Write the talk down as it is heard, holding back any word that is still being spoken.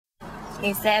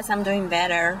He says I'm doing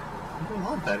better. I'm doing a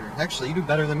lot better. Actually, you do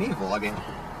better than me vlogging.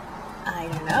 I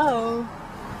don't know.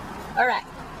 Alright.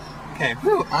 Okay,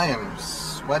 whew, I am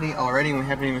sweaty already and we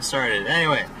haven't even started.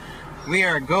 Anyway, we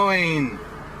are going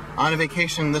on a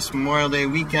vacation this Memorial Day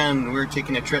weekend. We're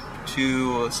taking a trip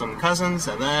to some cousins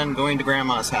and then going to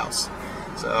Grandma's house.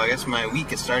 So I guess my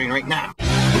week is starting right now.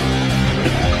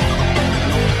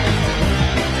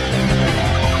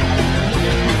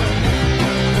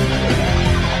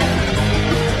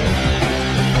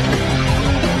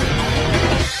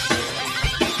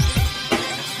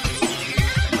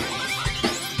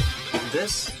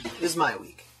 This is my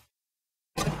week.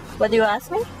 What do you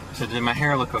ask me? So did my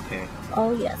hair look okay?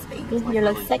 Oh yes, baby. You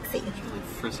look sexy. Really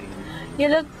frizzy. You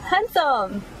look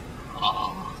handsome.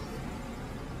 Aww.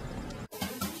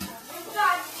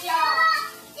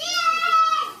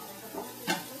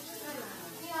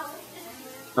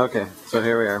 Okay, so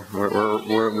here we are.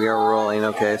 We are rolling.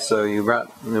 Okay, so you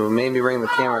made me bring the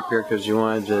camera up here because you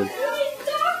wanted to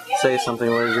say something.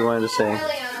 What did you want to say?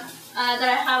 That I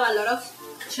have a lot of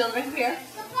children here.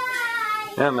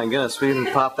 Yeah, my goodness, we even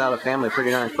popped out a family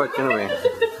pretty darn quick, didn't we?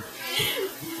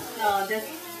 No, this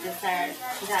are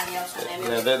Daniel's and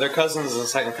Emily. Yeah, they're cousins and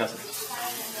second cousins.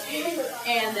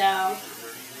 And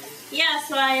yeah,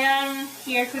 so I am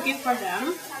here cooking for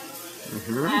them.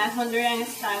 Honduran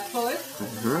style food. So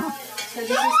this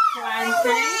is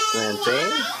plantain.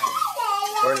 Plantain.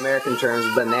 Or in American terms,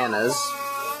 bananas.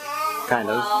 Kind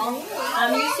of.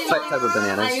 I'm using type of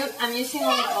bananas. I'm using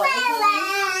only olive oil.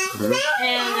 And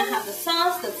I have the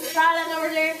sauce, the salad over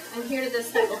there, and here is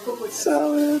this type of pupusas.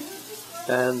 Salad.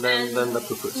 And then the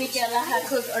pupusas. Michaela had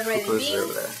cooked already beans.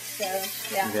 Over there. So,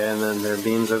 yeah. Okay, and then there are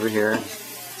beans over here.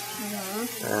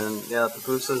 And yeah, the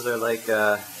pupusas are like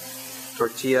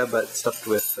tortilla but stuffed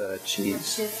with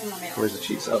cheese. Where's the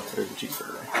cheese? Oh, there's the cheese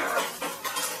over there.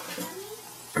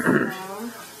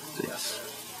 So yes.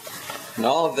 And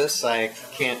all of this I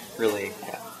can't really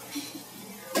have.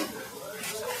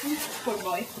 Poor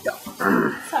boy. Yeah.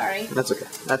 Sorry. That's okay.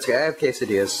 That's okay. I have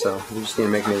quesadillas, so you just need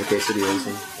to make me the quesadillas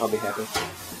and I'll be happy.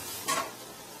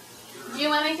 Do you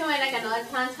want me to make like another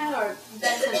plantain or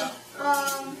that's enough?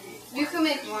 You can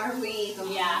make more.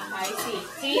 Yeah, I see.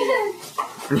 See,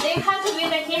 they have to be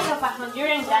the case of a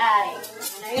Honduran guy,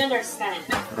 and I understand.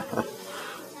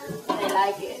 They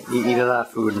like it. You eat a lot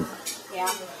of food. Yeah.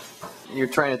 You're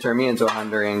trying to turn me into a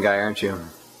Honduran guy, aren't you?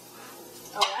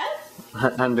 Oh,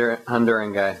 what?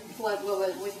 Honduran guy. What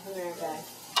Honduran guy?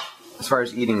 As far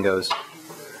as eating goes,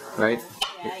 right?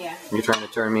 Yeah. You're trying to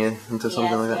turn me into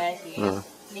something like that? Yes. Yeah.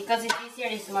 Because it's easier,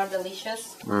 it's more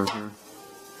delicious.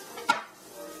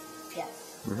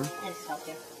 Yes. And it's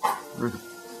healthier.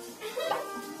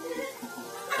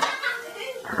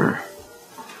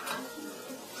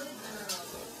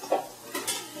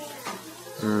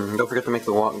 Don't forget to make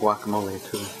the guacamole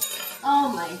too. Oh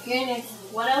my goodness.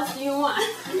 What else do you want?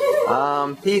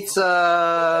 Pizza,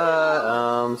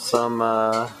 some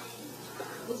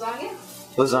Lasagna?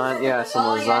 lasagna, yeah,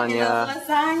 some lasagna.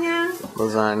 Lasagna.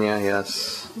 Lasagna,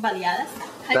 yes. Baleadas.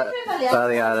 How do you say baleadas?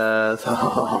 Baleadas.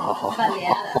 Oh.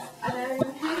 Baleadas.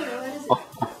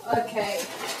 Okay.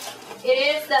 It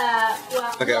is the...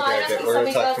 Okay. We're going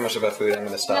to talk too much about food. I'm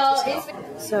going to stop this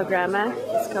now. So Grandma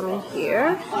is coming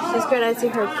here. She's going to see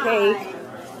her cake.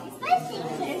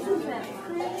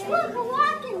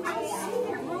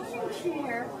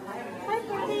 Hi,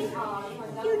 buddy.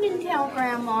 You didn't tell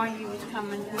Grandma you was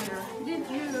coming here, did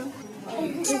you?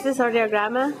 This is our dear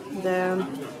Grandma.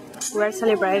 We're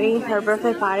celebrating her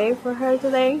birthday party for her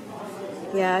today.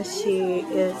 Yeah, she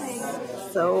is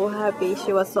so happy.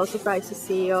 She was so surprised to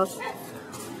see us,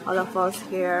 all of us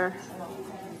here.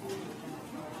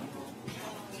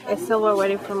 It's still we're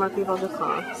waiting for more people to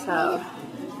come, so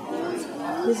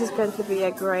this is going to be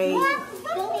a great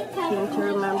thing to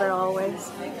remember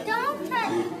always.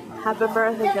 Happy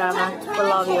birthday, Grandma. We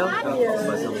love you.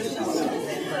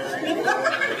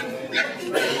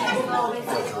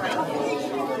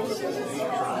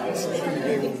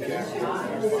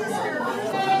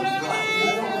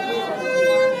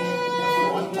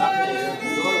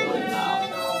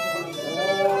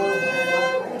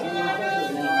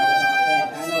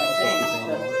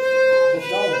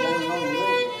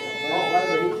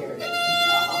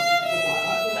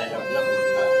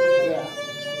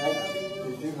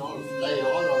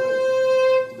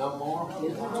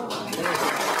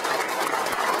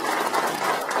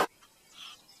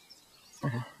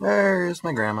 There's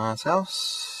my grandma's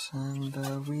house, and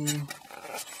we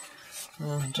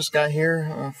just got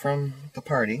here from the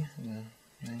party. My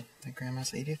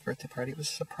grandma's 80th birthday party was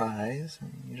a surprise,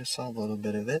 and you just saw a little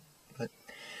bit of it, but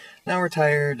now we're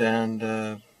tired and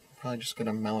probably just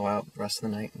gonna mellow out the rest of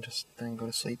the night and just then go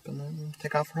to sleep and then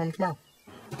take off for home tomorrow.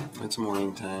 It's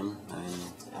morning time. I'm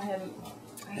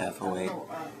half awake.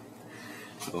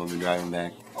 So we'll be driving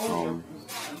back home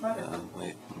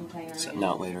setting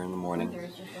out later in the morning.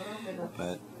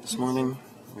 But this morning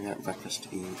we got breakfast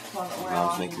to eat.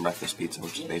 Mom's making breakfast pizza,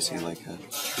 which is basically like a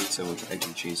pizza with egg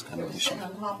and cheese combination.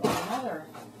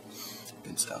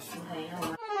 Good stuff.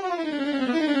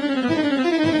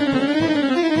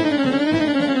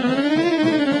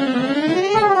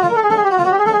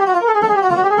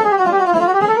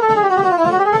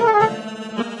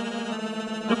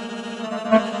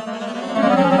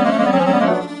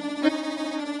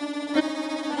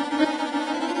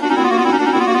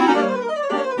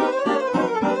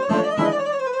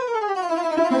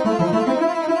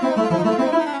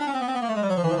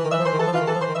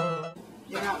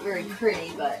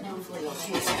 Pretty, but hopefully it'll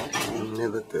taste good. They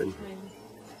look good.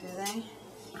 Do they?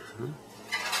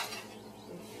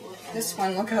 This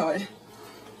one look good.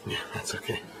 Yeah, that's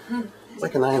okay. It's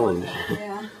like an island.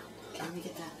 Yeah. Let me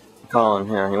get that. Colin,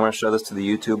 here, you want to show this to the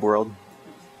YouTube world?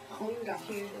 Oh, you got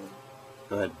here.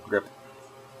 Go ahead, grip.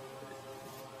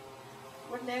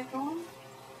 Where'd that go?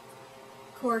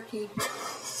 Corky.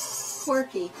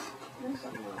 Corky.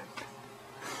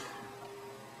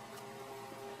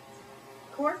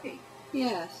 Corky.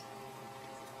 Yes.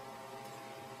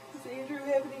 Does Andrew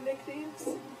have any nicknames?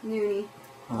 Noonie.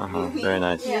 Very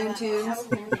nice. Yeah. Noon Tunes.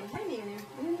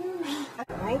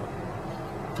 Okay,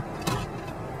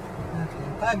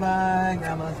 bye-bye,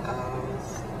 Grandma's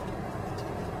house.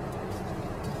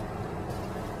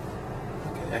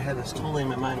 Okay, I had this totally in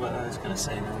my mind what I was going to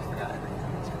say, and I forgot everything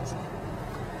I was going to say.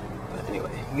 But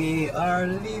anyway, we are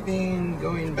leaving,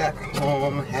 going back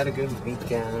home. Had a good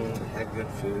weekend, had good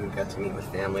food, got to meet with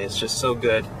family. It's just so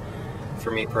good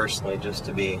for me personally just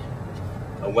to be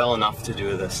well enough to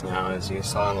do this now. As you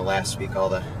saw in the last week, all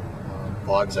the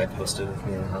vlogs I posted with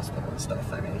me in the hospital and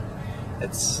stuff. I mean,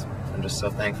 I'm just so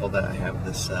thankful that I have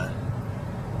this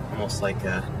almost like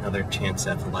another chance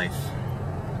at life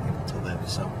to live.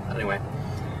 So anyway,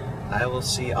 I will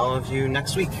see all of you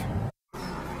next week.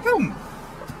 Boom!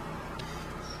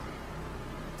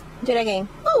 Do that again.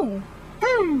 Boom!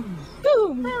 Boom!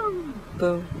 Boom! Boom!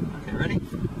 Boom. Okay, ready?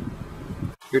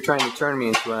 You're trying to turn me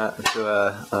into I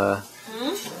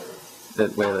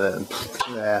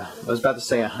was about to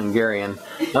say a Hungarian.